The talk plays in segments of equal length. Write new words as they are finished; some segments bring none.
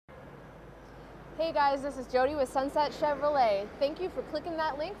Hey guys, this is Jody with Sunset Chevrolet. Thank you for clicking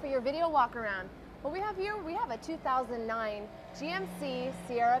that link for your video walk around. What we have here, we have a 2009 GMC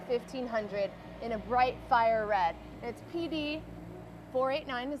Sierra 1500 in a bright fire red. It's PD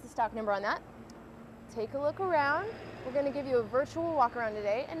 489 is the stock number on that. Take a look around. We're going to give you a virtual walk around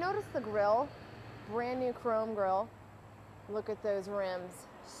today, and notice the grille, brand new chrome grille. Look at those rims,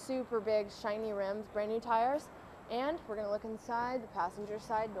 super big shiny rims, brand new tires, and we're going to look inside the passenger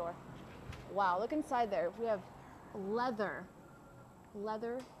side door. Wow, look inside there. We have leather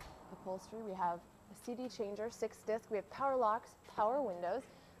upholstery. We have a CD changer, 6-disc. We have power locks, power windows,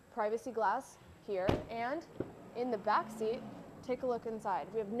 privacy glass here, and in the back seat, take a look inside.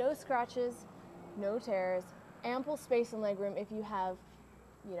 We have no scratches, no tears, ample space and legroom if you have,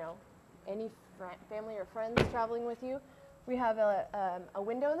 any family or friends traveling with you. We have a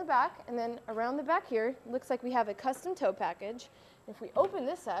window in the back, and then around the back here, looks like we have a custom tow package. If we open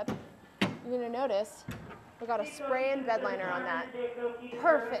this up, you're going to notice we got a spray and bed liner on that.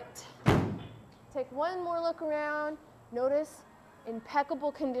 Perfect. Take one more look around. Notice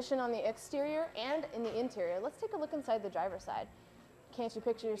impeccable condition on the exterior and in the interior. Let's take a look inside the driver's side. Can't you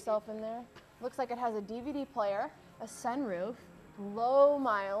picture yourself in there? Looks like it has a DVD player, a sunroof, low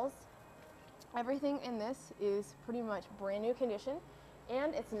miles. Everything in this is pretty much brand new condition,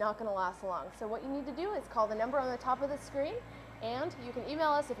 and it's not going to last long. So what you need to do is call the number on the top of the screen, and you can email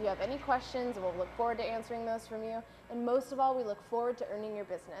us if you have any questions, and we'll look forward to answering those from you. And most of all, we look forward to earning your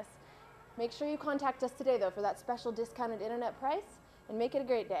business. Make sure you contact us today, though, for that special discounted internet price, and make it a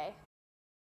great day.